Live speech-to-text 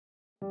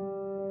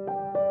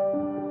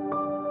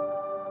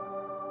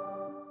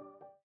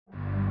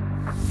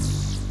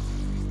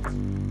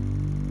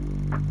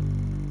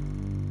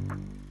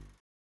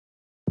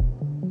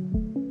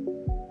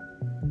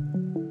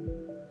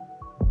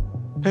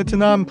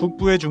베트남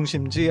북부의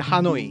중심지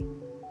하노이.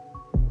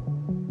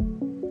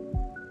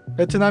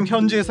 베트남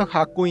현지에서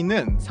갖고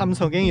있는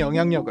삼성의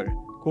영향력을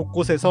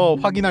곳곳에서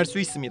확인할 수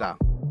있습니다.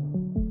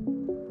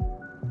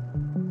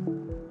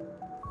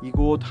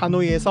 이곳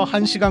하노이에서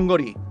 1시간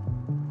거리,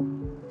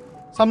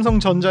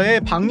 삼성전자의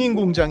방닌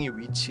공장이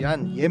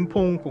위치한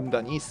옌퐁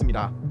공단이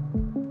있습니다.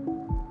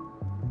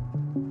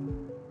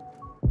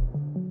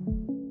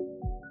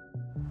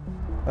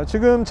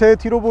 지금 제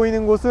뒤로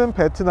보이는 곳은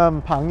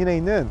베트남 방닌에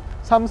있는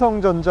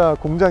삼성전자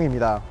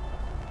공장입니다.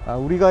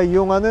 우리가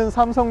이용하는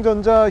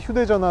삼성전자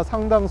휴대전화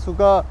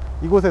상당수가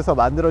이곳에서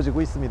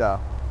만들어지고 있습니다.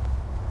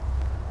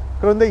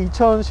 그런데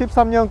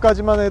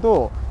 2013년까지만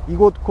해도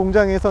이곳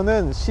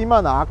공장에서는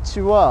심한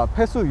악취와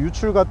폐수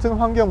유출 같은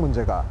환경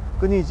문제가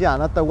끊이지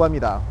않았다고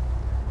합니다.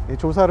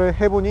 조사를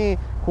해보니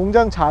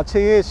공장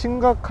자체에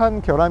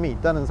심각한 결함이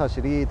있다는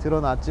사실이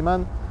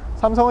드러났지만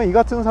삼성은 이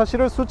같은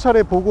사실을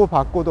수차례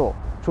보고받고도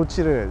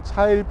조치를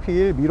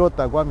차일피일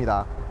미뤘다고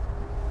합니다.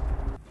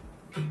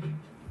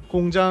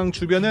 공장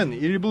주변은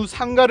일부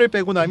상가를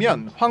빼고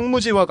나면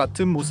황무지와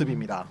같은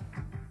모습입니다.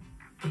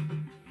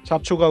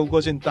 잡초가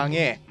우거진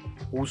땅에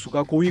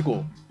오수가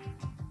고이고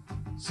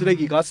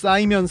쓰레기가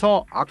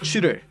쌓이면서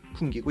악취를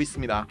풍기고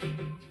있습니다.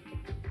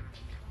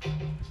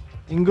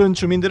 인근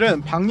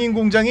주민들은 방닌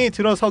공장이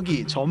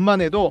들어서기 전만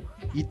해도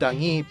이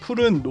땅이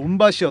푸른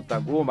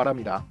논밭이었다고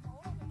말합니다.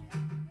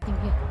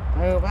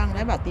 Vâng,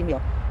 đấy bảo tìm hiểu.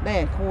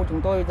 Đây khu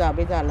chúng tôi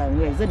bây giờ là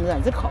người dân là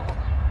rất khổ.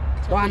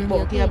 Toàn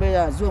bộ kia bây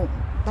giờ ruộng,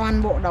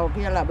 toàn bộ đầu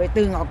kia là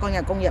từ ngõ con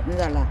nhà công nghiệp bây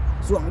giờ là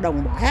ruộng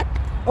đồng bỏ hết.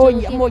 Ô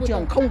nhiễm môi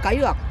trường không cấy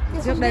được.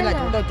 Trước đây là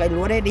chúng tôi cấy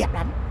lúa đây đẹp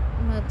lắm.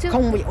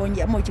 không bị ô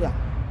nhiễm môi trường.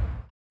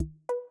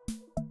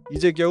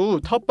 이제 겨우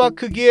텃밭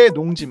크기의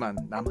농지만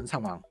남은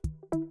상황.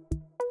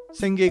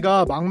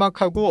 생계가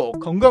막막하고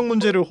건강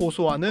문제를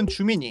호소하는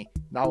주민이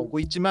나오고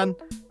있지만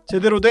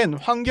제대로 된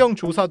환경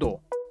조사도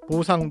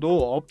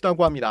보상도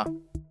없다고 합니다.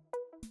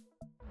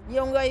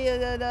 Nhiều người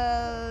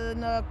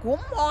cúm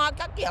ho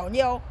các kiểu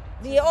nhiều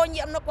vì ô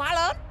nhiễm nó quá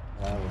lớn.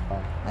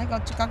 Đấy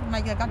các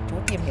chú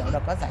tìm hiểu được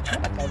có giải quyết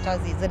được cho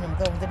gì dân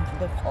chúng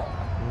tôi khổ.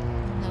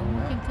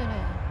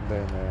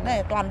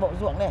 Đây toàn bộ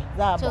ruộng này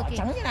giờ bỏ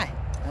trắng như này.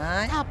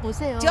 Đấy.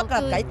 trước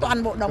là cái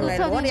toàn bộ đồng này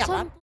lúa đẹp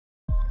lắm.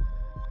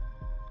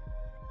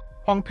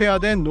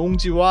 황폐화된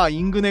농지와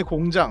인근의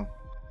공장.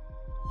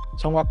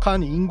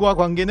 정확한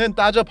인과관계는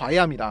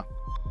따져봐야 합니다.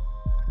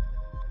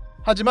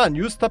 하지만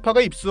뉴스타파가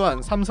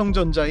입수한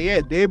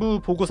삼성전자의 내부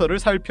보고서를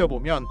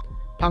살펴보면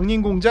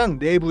방닌 공장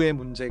내부의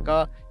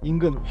문제가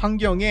인근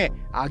환경에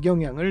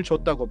악영향을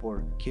줬다고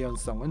볼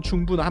개연성은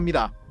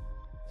충분합니다.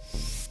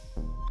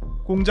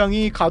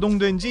 공장이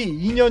가동된 지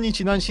 2년이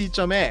지난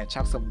시점에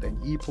작성된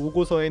이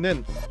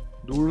보고서에는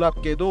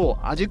놀랍게도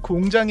아직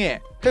공장에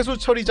폐수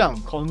처리장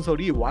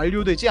건설이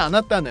완료되지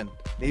않았다는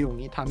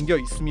내용이 담겨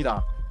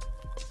있습니다.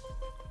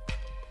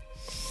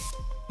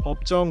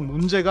 법적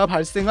문제가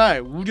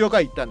발생할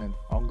우려가 있다는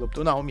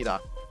언급도 나옵니다.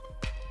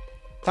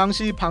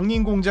 당시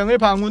방닌 공장을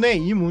방문해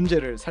이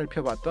문제를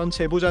살펴봤던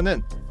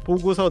제보자는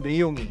보고서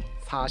내용이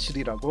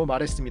사실이라고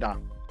말했습니다.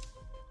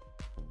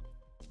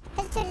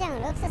 폐수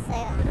처리장은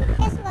없었어요.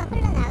 폐수가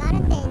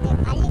흘러나가는데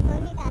이제 관리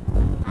범위가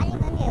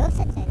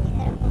없었죠. 이제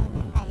그런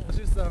부분까지.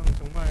 사실상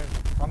정말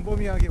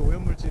광범위하게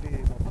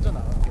오염물질이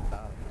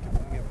퍼져나갔겠다. 이렇게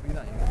보는 게 우리는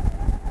아니에요.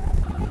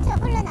 그렇죠.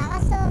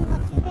 흘러나갔어.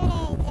 주변에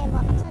이제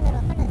하천으로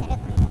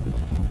흘러내렸군요.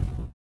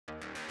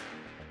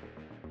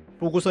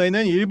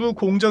 보고서에는 일부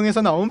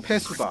공정에서 나온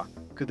폐수가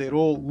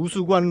그대로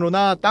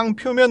우수관로나 땅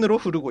표면으로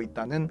흐르고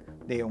있다는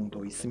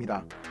내용도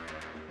있습니다.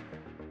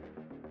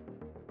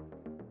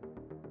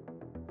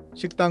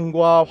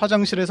 식당과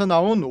화장실에서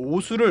나온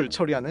오수를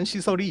처리하는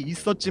시설이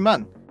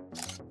있었지만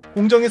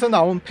공정에서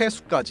나온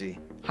폐수까지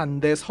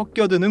한데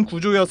섞여드는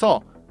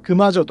구조여서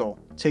그마저도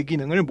제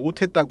기능을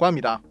못했다고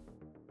합니다.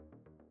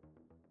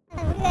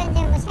 우리가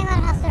이제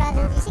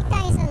생활하수라든지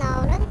식당에서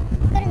나오는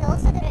그런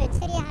오수들을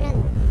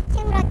처리하는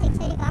생물학적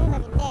처리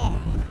방법인데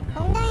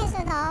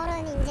공장에서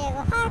나오는 이제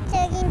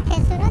화학적인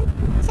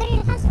폐수는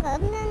처리를 할 수가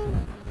없는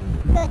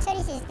그 처리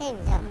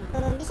시스템이죠. 그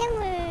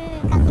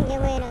미생물 같은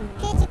경우에는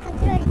pH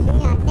컨트롤이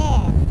중요한데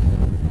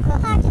그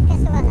화학적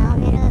폐수가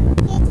나오면은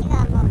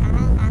pH가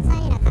강한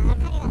강산이나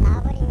강알칼리가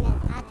나와버리면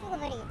다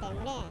죽어버리기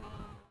때문에.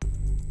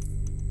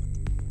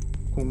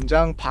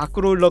 공장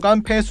밖으로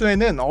흘러간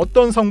폐수에는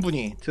어떤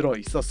성분이 들어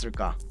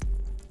있었을까?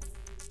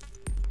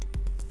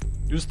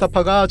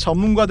 뉴스타파가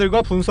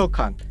전문가들과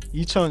분석한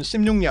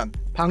 2016년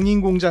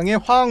방닌 공장의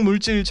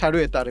화학물질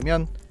자료에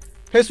따르면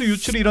폐수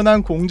유출이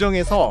일어난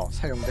공정에서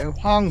사용된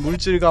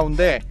화학물질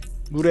가운데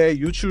물에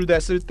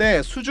유출됐을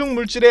때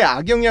수중물질에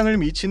악영향을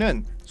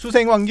미치는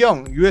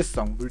수생환경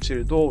유해성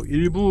물질도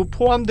일부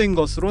포함된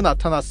것으로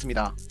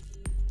나타났습니다.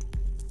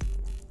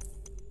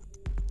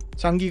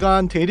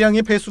 장기간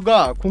대량의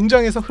폐수가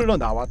공장에서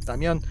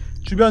흘러나왔다면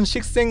주변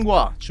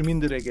식생과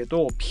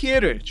주민들에게도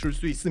피해를 줄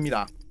수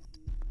있습니다.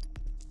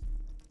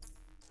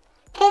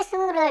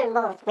 폐수를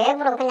뭐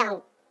외부로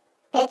그냥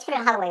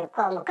배출을 하고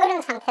있고 뭐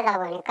그런 상태다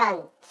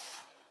보니까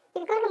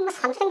이거는 뭐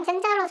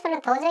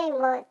삼성전자로서는 도저히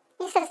뭐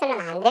있어서는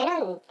안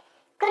되는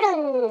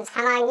그런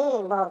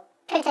상황이 뭐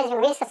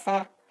펼쳐지고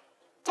있었어요.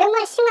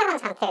 정말 심각한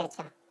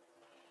상태였죠.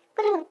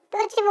 그리고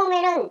어찌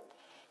보면은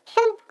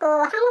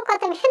한국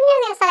같은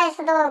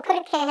협력회사에서도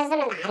그렇게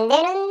해서는 안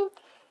되는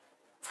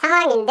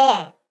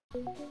상황인데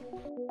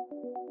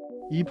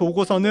이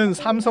보고서는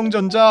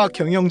삼성전자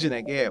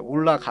경영진에게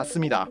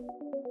올라갔습니다.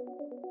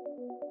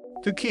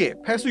 특히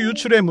폐수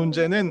유출의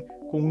문제는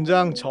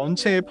공장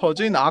전체에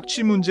퍼진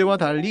악취 문제와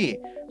달리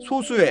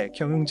소수의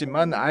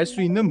경영진만 알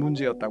수 있는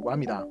문제였다고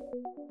합니다.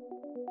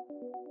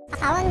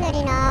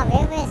 사원들이나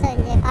외부에서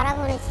이제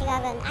바라보는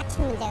시각은 악취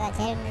문제가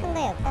제일 큰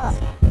거였고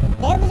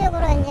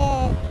내부적으로 이제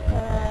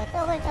그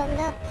쪽을 좀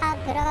더 파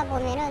들어가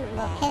보면은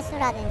뭐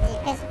폐수라든지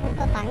폐수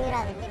불법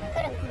방류라든지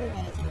그런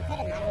부분들이 좀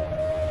드러나는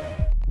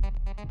거예요.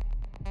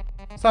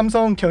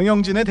 삼성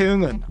경영진의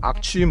대응은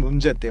악취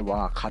문제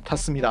때와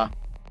같았습니다.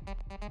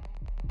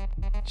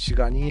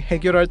 시간이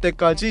해결할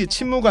때까지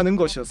침묵하는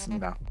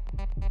것이었습니다.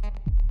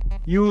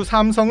 이후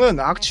삼성은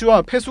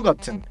악취와 폐수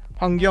같은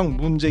환경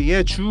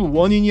문제의 주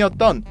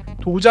원인이었던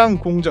도장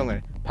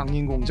공정을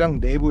방린 공장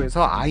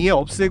내부에서 아예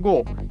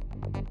없애고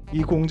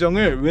이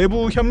공정을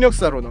외부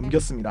협력사로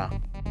넘겼습니다.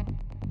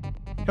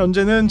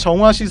 현재는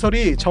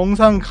정화시설이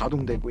정상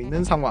가동되고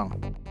있는 상황.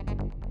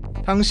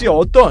 당시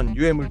어떤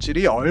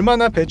유해물질이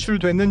얼마나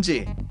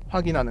배출됐는지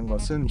확인하는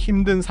것은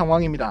힘든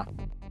상황입니다.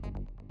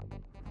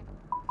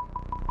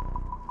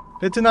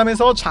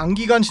 베트남에서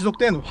장기간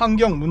지속된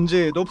환경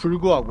문제에도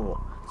불구하고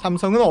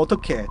삼성은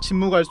어떻게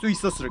침묵할 수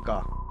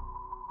있었을까?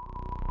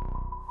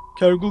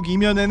 결국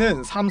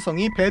이면에는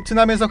삼성이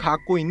베트남에서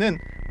갖고 있는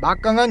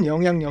막강한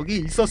영향력이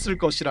있었을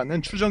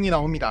것이라는 추정이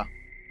나옵니다.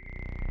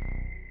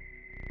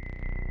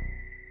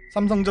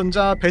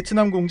 삼성전자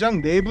베트남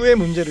공장 내부의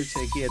문제를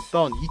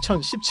제기했던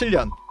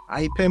 2017년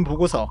아이펜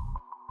보고서.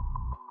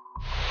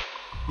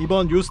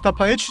 이번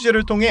뉴스타파의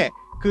취재를 통해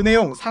그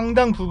내용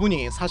상당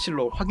부분이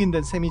사실로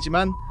확인된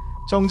셈이지만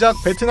정작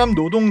베트남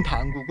노동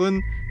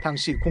당국은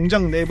당시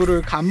공장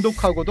내부를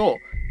감독하고도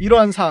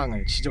이러한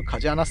사항을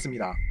지적하지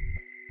않았습니다.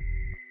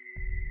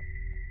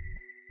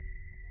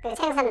 그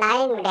생산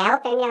라인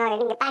레이아웃 변경하고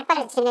이런 게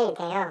빨리빨리 진행이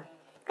돼요.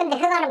 근데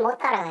허가를 못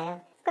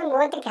따라가요. 그럼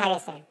뭐 어떻게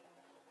하겠어요?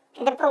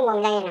 휴대폰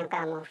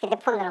공장이니까 뭐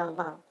휴대폰으로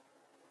뭐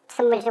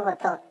선물 주고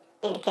또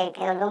이렇게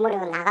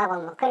노무리고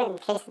나가고 뭐 그런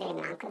케이스들이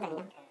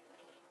많거든요.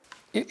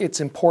 It's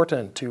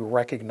important to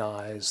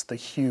recognize the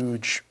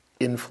huge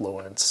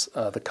influence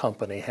the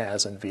company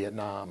has in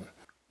Vietnam.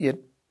 It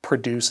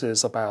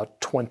produces about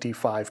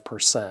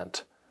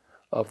 25%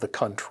 of the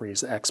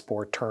country's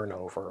export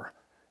turnover.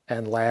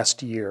 And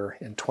last year,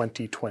 in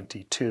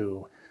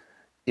 2022,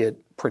 it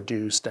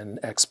produced and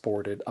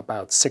exported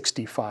about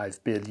 65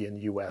 billion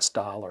US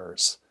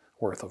dollars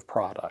worth of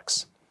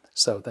products.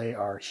 So they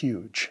are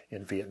huge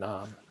in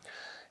Vietnam.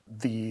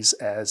 These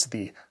as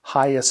the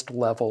highest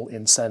level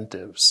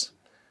incentives,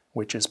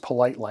 which is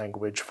polite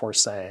language for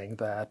saying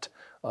that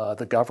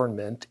the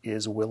government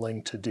is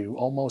willing to do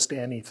almost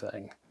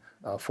anything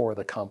for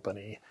the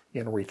company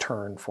in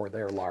return for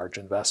their large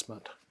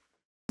investment.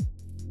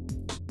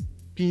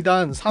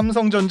 비단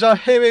삼성전자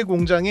해외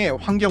공장의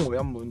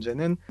환경오염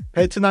문제는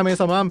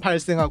베트남에서만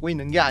발생하고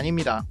있는 게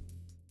아닙니다.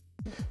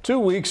 2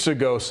 weeks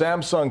ago,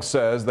 Samsung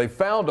says they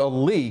found a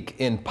leak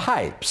in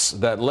pipes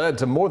that led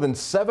to more than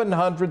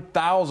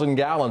 700,000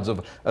 gallons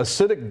of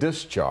acidic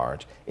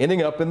discharge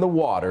ending up in the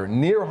water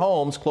near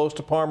homes close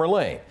to Palmer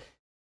Lane.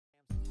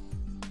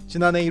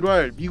 지난해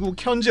 1월 미국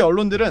현지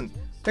언론들은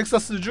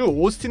텍사스주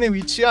오스틴에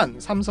위치한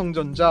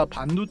삼성전자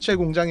반도체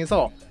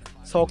공장에서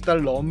석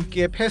달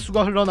넘게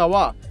폐수가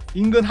흘러나와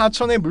인근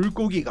하천의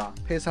물고기가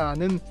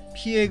폐사하는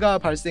피해가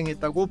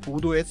발생했다고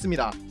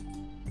보도했습니다.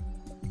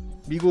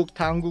 미국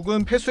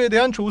당국은 폐수에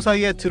대한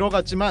조사에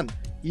들어갔지만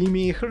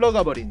이미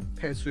흘러가버린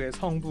폐수의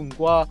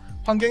성분과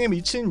환경에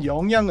미친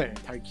영향을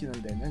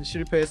밝히는 데는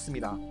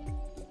실패했습니다.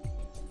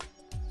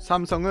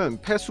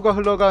 삼성은 폐수가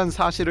흘러간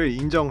사실을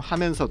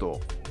인정하면서도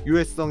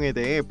유해성에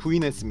대해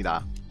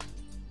부인했습니다.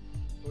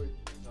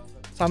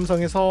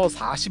 삼성에서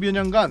 40여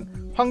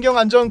년간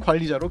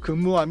환경안전관리자로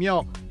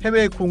근무하며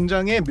해외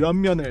공장의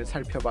면면을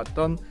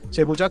살펴봤던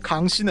제보자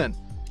강 씨는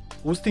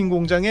오스틴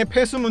공장의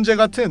폐수 문제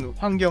같은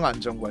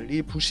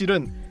환경안전관리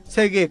부실은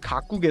세계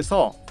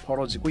각국에서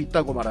벌어지고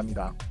있다고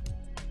말합니다.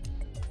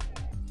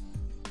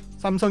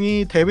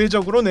 삼성이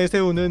대외적으로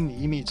내세우는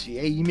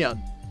이미지의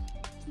이면,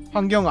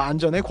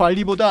 환경안전의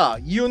관리보다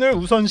이윤을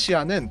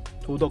우선시하는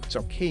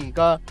도덕적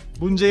해이가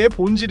문제의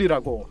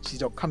본질이라고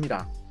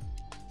지적합니다.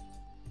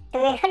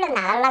 그게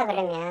흘러나가려고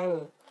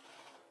그러면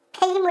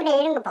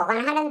폐기물에 이런 거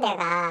보관하는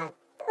데가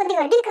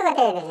어디가 링크가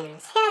돼야 되잖아요.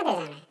 새야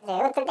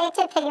되잖아요. 어떤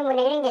액체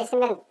폐기물에 이런 게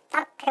있으면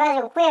딱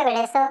해가지고 구역을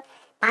해서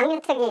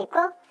방류턱이 있고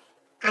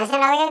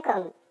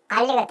안전하게끔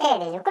관리가 돼야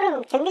되죠.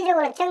 그럼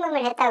정기적으로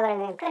점검을 했다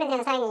그러면 그런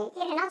현상이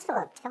일어날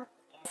수가 없죠.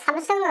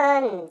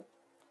 삼성은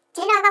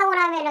지나가고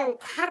나면은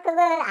다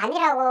그거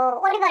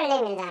아니라고 올리브를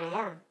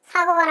내밀잖아요.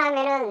 사고가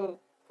나면은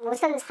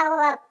무슨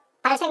사고가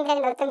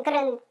발생된 어떤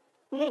그런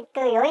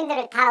그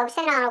요인들을 다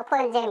없애놔놓고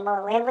이제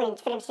뭐 외부인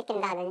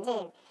출입시킨다든지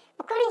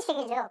뭐 그런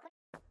식이죠.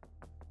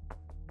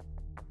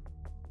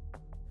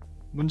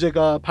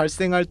 문제가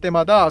발생할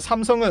때마다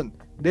삼성은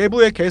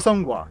내부의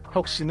개선과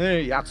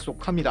혁신을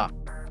약속합니다.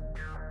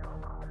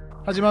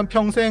 하지만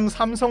평생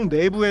삼성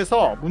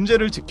내부에서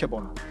문제를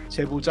지켜본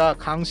제보자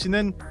강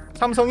씨는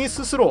삼성이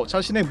스스로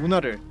자신의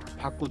문화를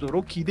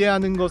바꾸도록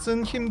기대하는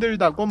것은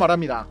힘들다고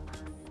말합니다.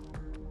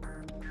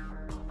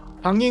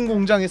 방인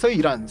공장에서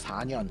일한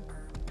 4년.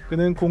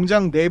 그는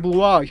공장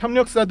내부와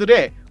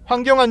협력사들의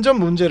환경안전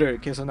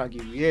문제를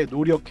개선하기 위해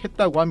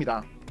노력했다고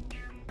합니다.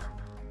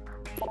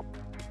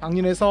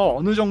 방인에서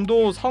어느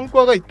정도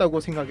성과가 있다고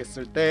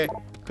생각했을 때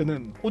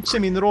그는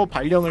호치민으로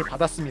발령을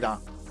받았습니다.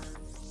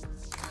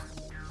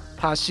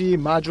 다시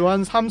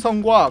마주한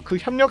삼성과 그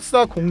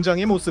협력사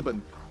공장의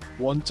모습은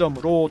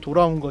원점으로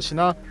돌아온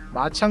것이나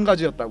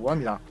마찬가지였다고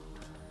합니다.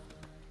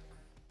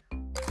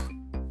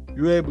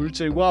 유해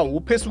물질과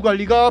오폐수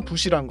관리가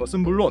부실한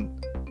것은 물론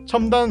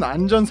첨단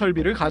안전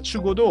설비를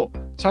갖추고도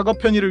작업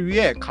편의를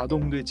위해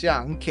가동되지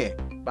않게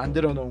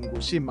만들어 놓은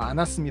곳이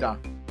많았습니다.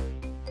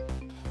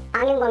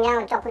 방인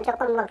공장은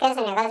조금 뭐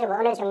개선해가지고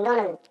어느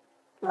정도는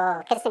뭐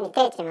개선이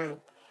됐지만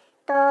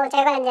또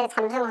제가 이제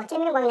삼성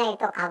호치민 공장에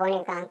또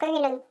가보니까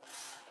거기는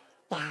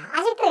야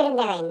아직도 이런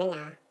데가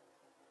있느냐.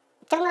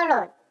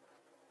 정말로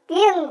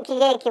유형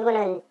기계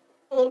기구는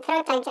이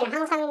트럭 장치는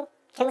항상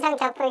정상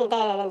작동이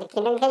되는데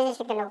기능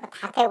개시시켜놓고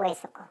다 태우고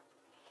있었고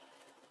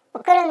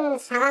뭐 그런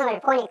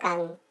상황을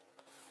보니까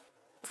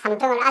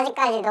삼성은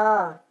아직까지도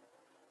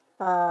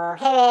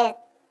해외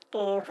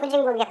그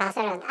후진국에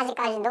가서는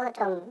아직까지도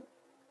좀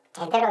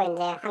제대로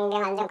이제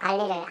환경안전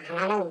관리를 안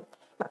하는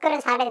뭐 그런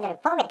사례들을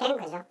보게 된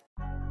거죠.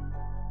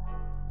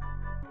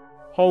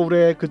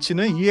 허울에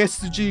그치는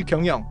ESG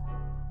경영,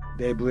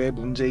 내부의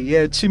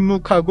문제에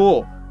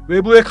침묵하고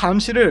외부의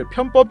감시를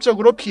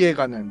편법적으로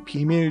피해가는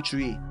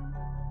비밀주의.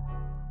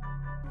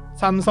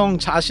 삼성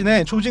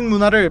자신의 조직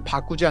문화를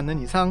바꾸지 않는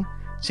이상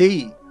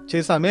제2,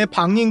 제3의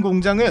방인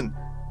공장은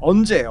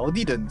언제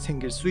어디든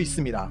생길 수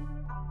있습니다.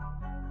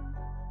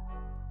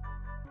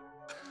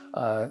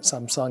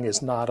 Samsung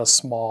is not a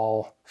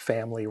small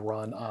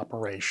family-run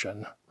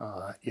operation.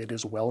 It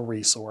is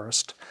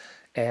well-resourced,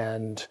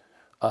 and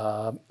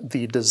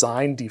the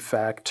design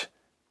defect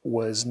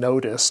was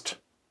noticed,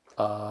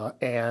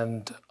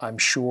 and I'm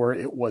sure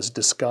it was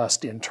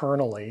discussed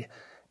internally,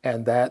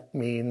 and that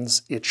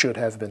means it should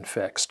have been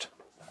fixed.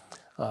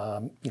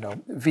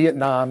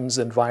 Vietnam's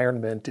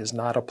environment is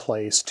not a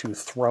place to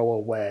throw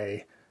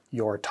away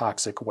your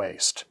toxic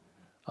waste.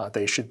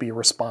 They should be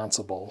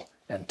responsible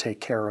and take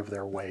care of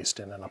their waste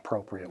in an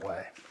appropriate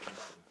way.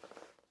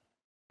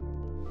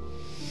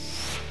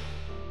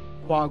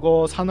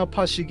 과거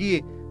산업화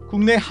시기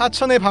국내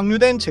하천에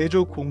방류된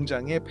제조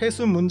공장의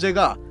폐수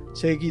문제가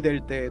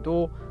제기될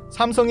때에도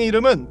삼성의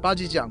이름은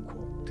빠지지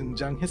않고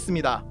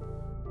등장했습니다.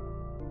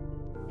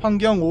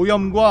 환경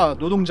오염과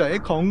노동자의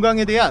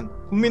건강에 대한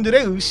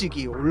국민들의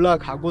의식이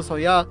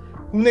올라가고서야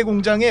국내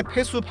공장의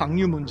폐수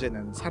방류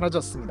문제는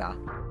사라졌습니다.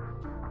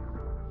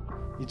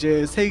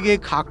 이제 세계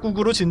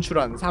각국으로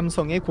진출한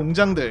삼성의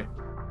공장들.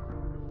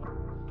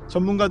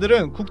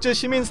 전문가들은 국제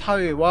시민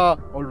사회와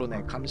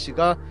언론의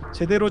감시가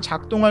제대로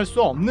작동할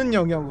수 없는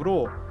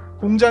영역으로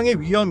공장의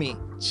위험이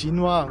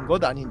진화한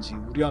것 아닌지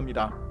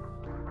우려합니다.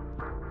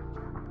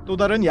 또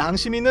다른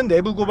양심 있는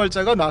내부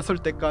고발자가 나설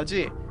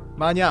때까지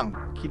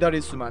마냥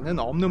기다릴 수만은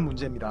없는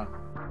문제입니다.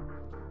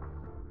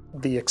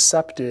 The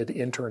accepted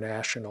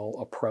international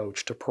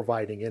approach to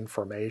providing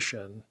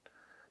information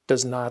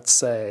does not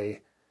say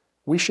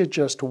we should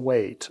just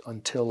wait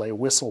until a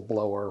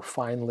whistleblower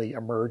finally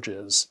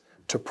emerges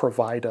to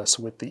provide us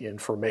with the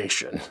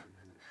information.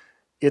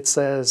 It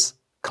says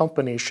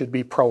companies should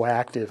be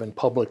proactive and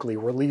publicly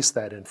release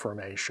that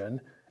information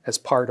as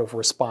part of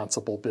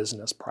responsible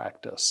business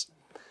practice.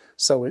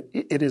 So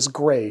it is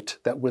great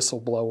that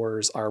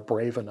whistleblowers are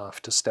brave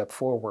enough to step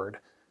forward,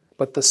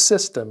 but the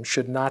system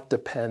should not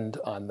depend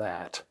on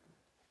that.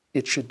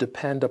 It should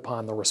depend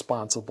upon the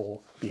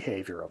responsible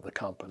behavior of the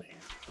company.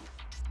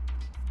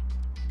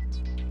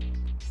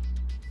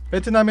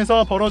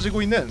 베트남에서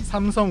벌어지고 있는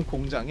삼성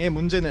공장의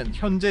문제는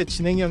현재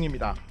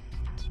진행형입니다.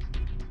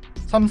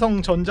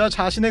 삼성전자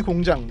자신의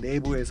공장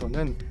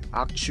내부에서는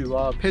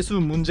악취와 폐수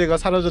문제가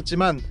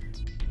사라졌지만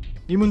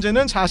이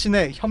문제는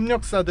자신의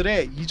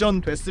협력사들에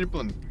이전됐을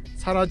뿐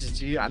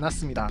사라지지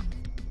않았습니다.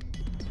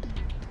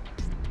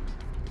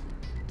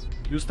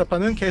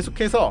 뉴스타파는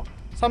계속해서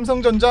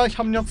삼성전자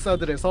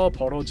협력사들에서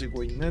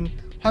벌어지고 있는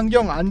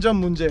환경 안전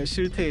문제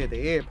실태에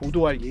대해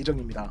보도할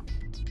예정입니다.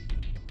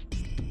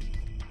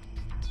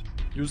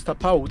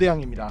 뉴스타파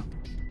오대양입니다.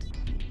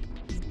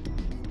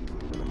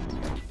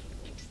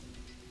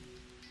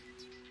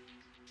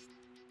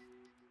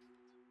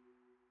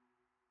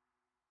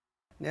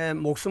 내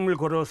목숨을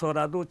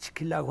걸어서라도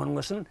지키려고 하는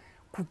것은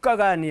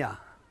국가가 아니야.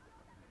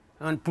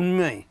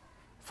 분명히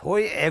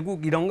소위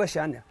애국 이런 것이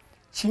아니야.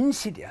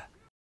 진실이야.